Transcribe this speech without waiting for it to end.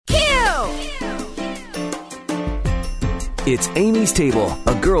It's Amy's Table,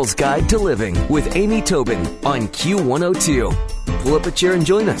 a girl's guide to living with Amy Tobin on Q102. Pull up a chair and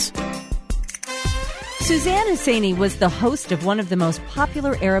join us. Suzanne Husseini was the host of one of the most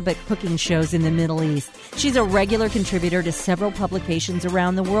popular Arabic cooking shows in the Middle East. She's a regular contributor to several publications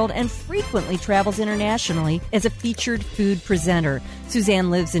around the world and frequently travels internationally as a featured food presenter. Suzanne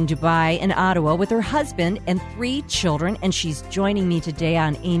lives in Dubai and Ottawa with her husband and 3 children, and she's joining me today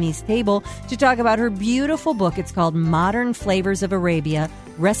on Amy's Table to talk about her beautiful book. It's called Modern Flavors of Arabia,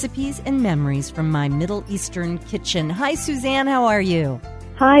 Recipes and Memories from My Middle Eastern Kitchen. Hi, Suzanne. How are you?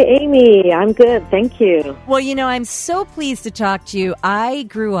 Hi, Amy. I'm good. Thank you. Well, you know, I'm so pleased to talk to you. I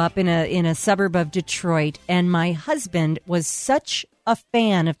grew up in a suburb of Detroit, and my husband was such a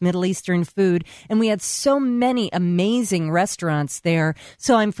fan of Middle Eastern food, and we had so many amazing restaurants there.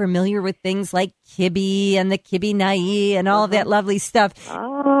 So I'm familiar with things like kibbeh and the kibbeh nai and all of that lovely stuff.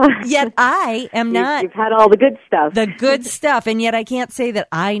 Yet I am not. You've had all the good stuff. The good stuff, and yet I can't say that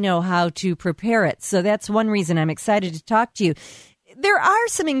I know how to prepare it. So that's one reason I'm excited to talk to you. There are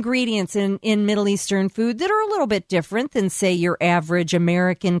some ingredients in Middle Eastern food that are a little bit different than, say, your average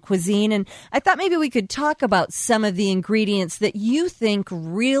American cuisine. And I thought maybe we could talk about some of the ingredients that you think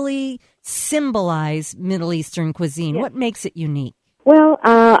really symbolize Middle Eastern cuisine. What makes it unique? Well,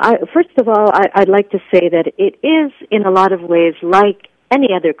 first of all, I'd like to say that it is, in a lot of ways, like any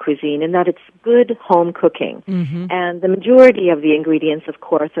other cuisine in that it's good home cooking. Mm-hmm. And the majority of the ingredients, of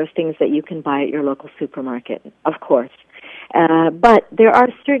course, are things that you can buy at your local supermarket, of course. But there are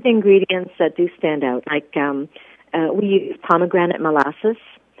certain ingredients that do stand out, like we use pomegranate molasses.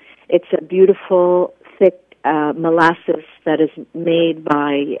 It's a beautiful, thick molasses that is made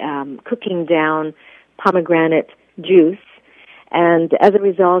by cooking down pomegranate juice. And as a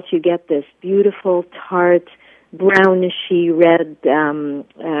result, you get this beautiful, tart, brownishy red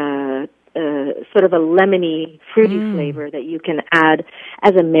sort of a lemony, fruity flavor that you can add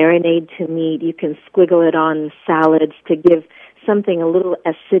as a marinade to meat. You can squiggle it on salads to give something a little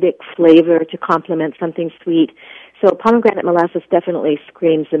acidic flavor to complement something sweet. So pomegranate molasses definitely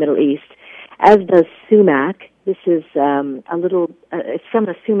screams the Middle East, as does sumac. This is it's from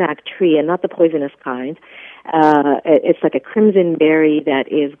a sumac tree and not the poisonous kind. It's like a crimson berry that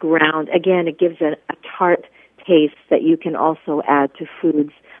is ground. Again, it gives a tart taste that you can also add to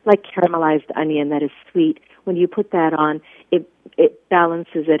foods like caramelized onion that is sweet. When you put that on, it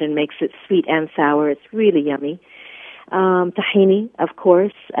balances it and makes it sweet and sour. It's really yummy. Tahini, of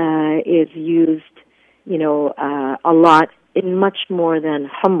course, is used, a lot in much more than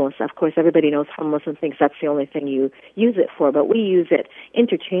hummus. Of course, everybody knows hummus and thinks that's the only thing you use it for, but we use it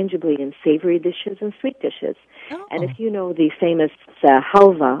interchangeably in savory dishes and sweet dishes. Oh. And if you know the famous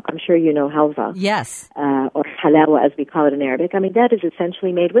halva, I'm sure you know halva. Yes. Or halawa, as we call it in Arabic. I mean, that is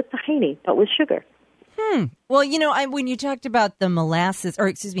essentially made with tahini, but with sugar. Well, when you talked about the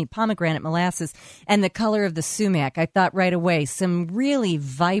pomegranate molasses and the color of the sumac, I thought right away some really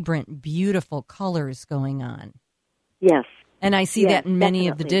vibrant, beautiful colors going on. Yes. And I see that in many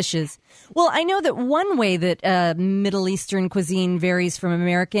of the dishes. Well, I know that one way that Middle Eastern cuisine varies from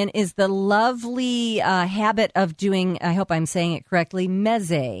American is the lovely habit of doing, I hope I'm saying it correctly,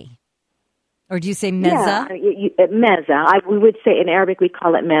 meze. Or do you say meza? Yeah, meza. We would say in Arabic we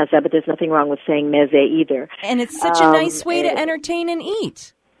call it meza, but there's nothing wrong with saying meze either. And it's such a nice way to entertain and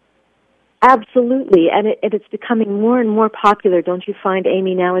eat. Absolutely, and it's becoming more and more popular, don't you find,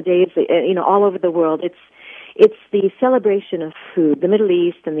 Amy, nowadays, all over the world. It's the celebration of food. The Middle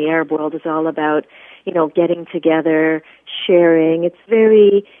East and the Arab world is all about, getting together, sharing. It's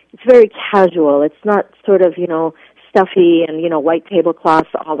very casual. It's not sort of, stuffy and, white tablecloths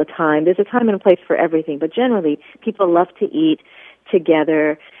all the time. There's a time and a place for everything, but generally people love to eat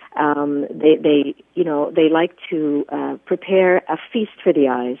together. They like to prepare a feast for the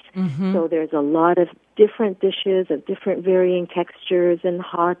eyes. Mm-hmm. So there's a lot of different dishes of different varying textures and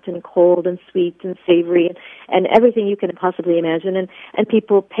hot and cold and sweet and savory and everything you can possibly imagine. And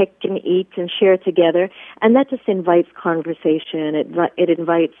people pick and eat and share together. And that just invites conversation. It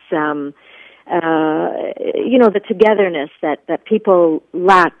invites the togetherness that people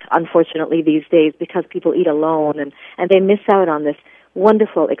lack, unfortunately, these days because people eat alone and they miss out on this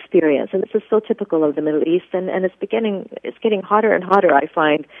wonderful experience. And this is so typical of the Middle East, and it's getting hotter and hotter, I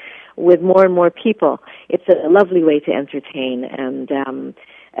find, with more and more people. It's a lovely way to entertain, and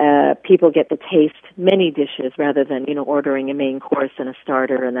people get to taste many dishes rather than, ordering a main course and a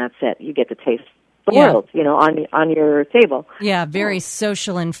starter and that's it. You get to taste the world, on your table. Yeah, very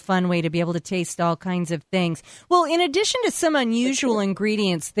social and fun way to be able to taste all kinds of things. Well, in addition to some unusual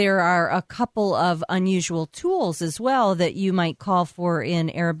ingredients, there are a couple of unusual tools as well that you might call for in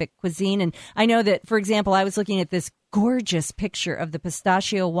Arabic cuisine. And I know that, for example, I was looking at this gorgeous picture of the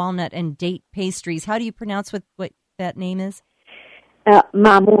pistachio, walnut, and date pastries. How do you pronounce what that name is?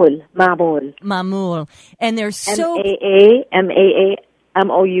 Mamoul. Mamoul. And they're so...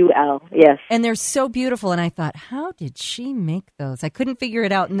 Mamoul, yes. And they're so beautiful. And I thought, how did she make those? I couldn't figure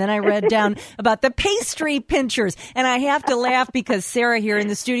it out. And then I read down about the pastry pinchers. And I have to laugh because Sarah here in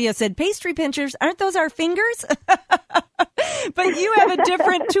the studio said, pastry pinchers, aren't those our fingers? But you have a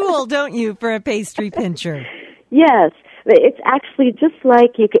different tool, don't you, for a pastry pincher? Yes. It's actually just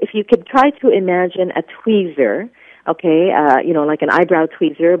like if you could try to imagine a tweezer, okay, like an eyebrow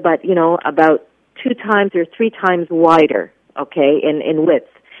tweezer, but, about 2 times or 3 times wider. Okay, in width.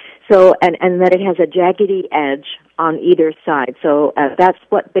 So, and that it has a jaggedy edge on either side. So that's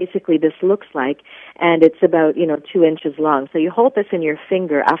what basically this looks like, and it's about 2 inches long. So you hold this in your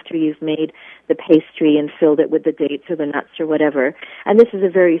finger after you've made the pastry and filled it with the dates or the nuts or whatever. And this is a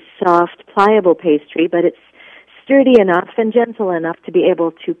very soft, pliable pastry, but it's sturdy enough and gentle enough to be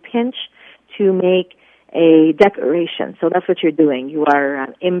able to pinch to make a decoration. So that's what you're doing. You are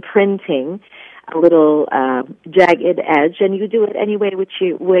imprinting a little jagged edge, and you do it any way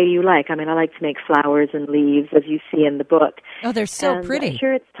way you like. I mean, I like to make flowers and leaves, as you see in the book. Oh, they're so pretty. I'm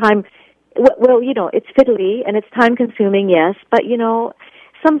sure it's time. Well, it's fiddly and it's time-consuming, yes, but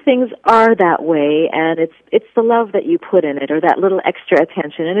some things are that way, and it's the love that you put in it, or that little extra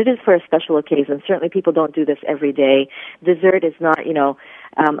attention, and it is for a special occasion. Certainly, people don't do this every day. Dessert is not,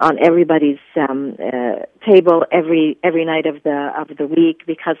 on everybody's table every night of the week,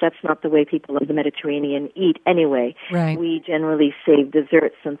 because that's not the way people of the Mediterranean eat anyway. Right. We generally save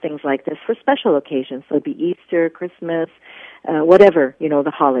desserts and things like this for special occasions. So it'd be Easter, Christmas, whatever,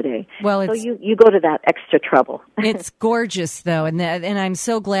 the holiday. Well, so you go to that extra trouble. It's gorgeous, though, and I'm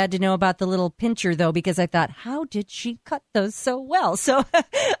so glad to know about the little pincher, though, because I thought, how did she cut those so well? So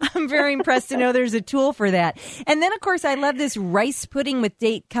I'm very impressed to know there's a tool for that. And then, of course, I love this rice pudding with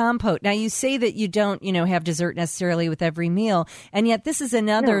date compote. Now, you say that you don't, have dessert necessarily with every meal, and yet this is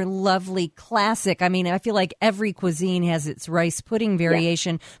another lovely classic. I mean, I feel like every cuisine has its rice pudding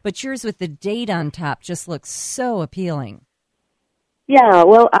variation, but yours with the date on top just looks so appealing. Yeah,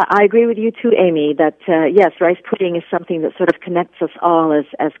 well, I agree with you too, Amy, that, yes, rice pudding is something that sort of connects us all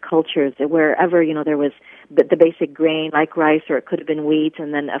as cultures, wherever, there was the basic grain like rice, or it could have been wheat,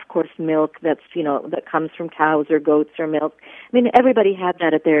 and then, of course, milk that comes from cows or goats or milk. I mean, everybody had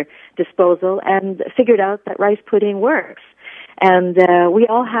that at their disposal and figured out that rice pudding works. And we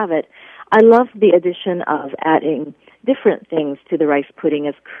all have it. I love the addition of adding different things to the rice pudding,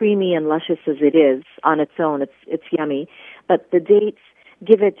 as creamy and luscious as it is on its own. It's yummy. But the dates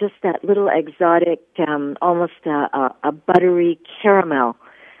give it just that little exotic, almost a buttery caramel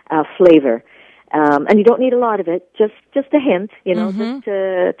flavor. And you don't need a lot of it, just a hint, just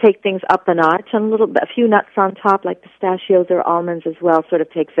to take things up a notch. And a few nuts on top, like pistachios or almonds as well, sort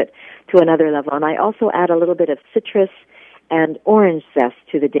of takes it to another level. And I also add a little bit of citrus and orange zest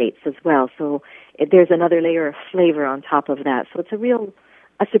to the dates as well. So there's another layer of flavor on top of that. So it's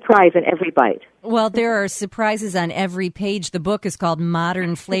a surprise in every bite. Well, there are surprises on every page. The book is called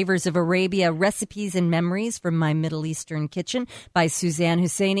Modern Flavors of Arabia, Recipes and Memories from My Middle Eastern Kitchen by Suzanne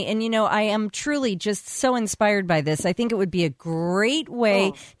Husseini. And, I am truly just so inspired by this. I think it would be a great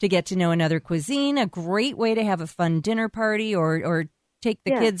way to get to know another cuisine, a great way to have a fun dinner party or take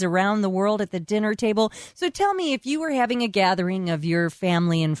the kids around the world at the dinner table. So tell me, if you were having a gathering of your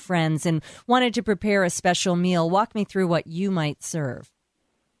family and friends and wanted to prepare a special meal, walk me through what you might serve.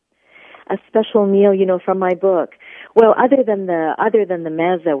 A special meal, from my book. Well, other than the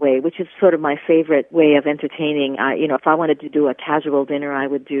mezza way, which is sort of my favorite way of entertaining, if I wanted to do a casual dinner, I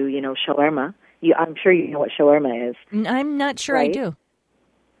would do, shawarma. I'm sure you know what shawarma is. I'm not sure I do.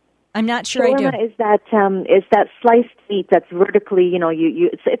 I'm not sure shawarma I do. Is that sliced meat that's vertically,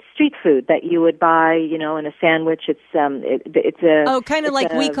 it's street food that you would buy, in a sandwich. It's kind of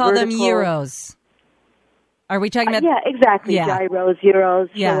like we call them gyros. Are we talking about? Yeah, exactly. Yeah. Gyros,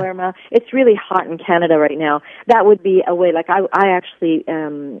 shawarma. It's really hot in Canada right now. That would be a way. Like I actually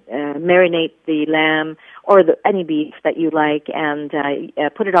marinate the lamb or any beef that you like, and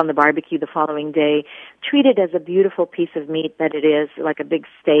put it on the barbecue the following day. Treat it as a beautiful piece of meat that it is, like a big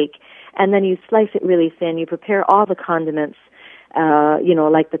steak, and then you slice it really thin. You prepare all the condiments.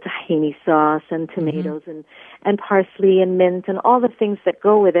 Like the tahini sauce and tomatoes and parsley and mint and all the things that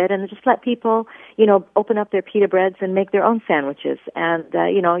go with it, and just let people, open up their pita breads and make their own sandwiches. And,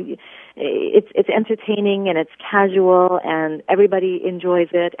 it's entertaining and it's casual and everybody enjoys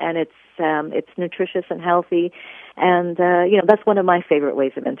it, and it's nutritious and healthy. And, that's one of my favorite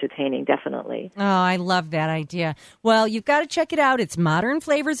ways of entertaining, definitely. Oh, I love that idea. Well, you've got to check it out. It's Modern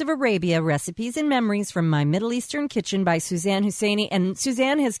Flavors of Arabia, Recipes and Memories from My Middle Eastern Kitchen by Suzanne Husseini. And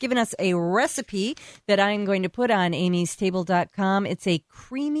Suzanne has given us a recipe that I'm going to put on amystable.com. It's a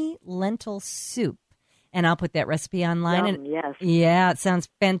creamy lentil soup. And I'll put that recipe online. Yes. Yeah, it sounds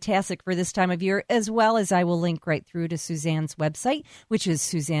fantastic for this time of year, as well as I will link right through to Suzanne's website, which is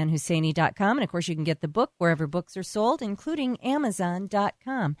SuzanneHusseini.com. And, of course, you can get the book wherever books are sold, including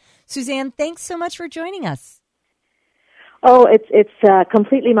Amazon.com. Suzanne, thanks so much for joining us. Oh, it's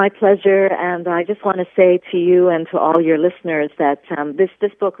completely my pleasure, and I just want to say to you and to all your listeners that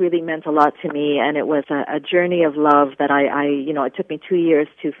this book really meant a lot to me, and it was a journey of love that it took me 2 years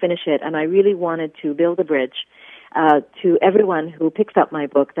to finish it, and I really wanted to build a bridge to everyone who picks up my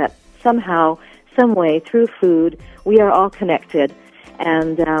book that somehow, some way, through food, we are all connected.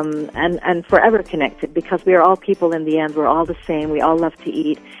 And forever connected, because we are all people in the end. We're all the same. We all love to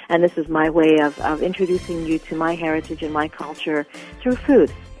eat. And this is my way of introducing you to my heritage and my culture through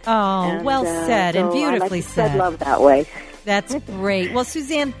food. Oh, well said, and beautifully said. I love that way. That's great. Well,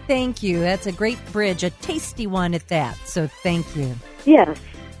 Suzanne, thank you. That's a great bridge, a tasty one at that. So thank you. Yes.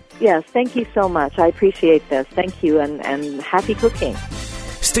 Thank you so much. I appreciate this. Thank you, and happy cooking.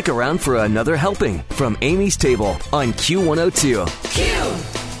 Stick around for another helping from Amy's Table on Q102. Q!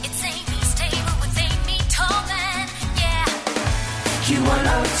 It's Amy's Table with Amy Tobin. Yeah.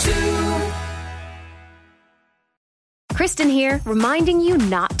 Q102. Kristen here, reminding you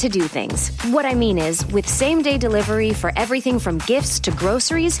not to do things. What I mean is, with same-day delivery for everything from gifts to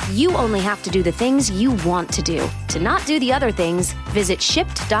groceries, you only have to do the things you want to do. To not do the other things, visit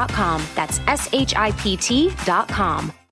Shipt.com. That's SHIPT.com.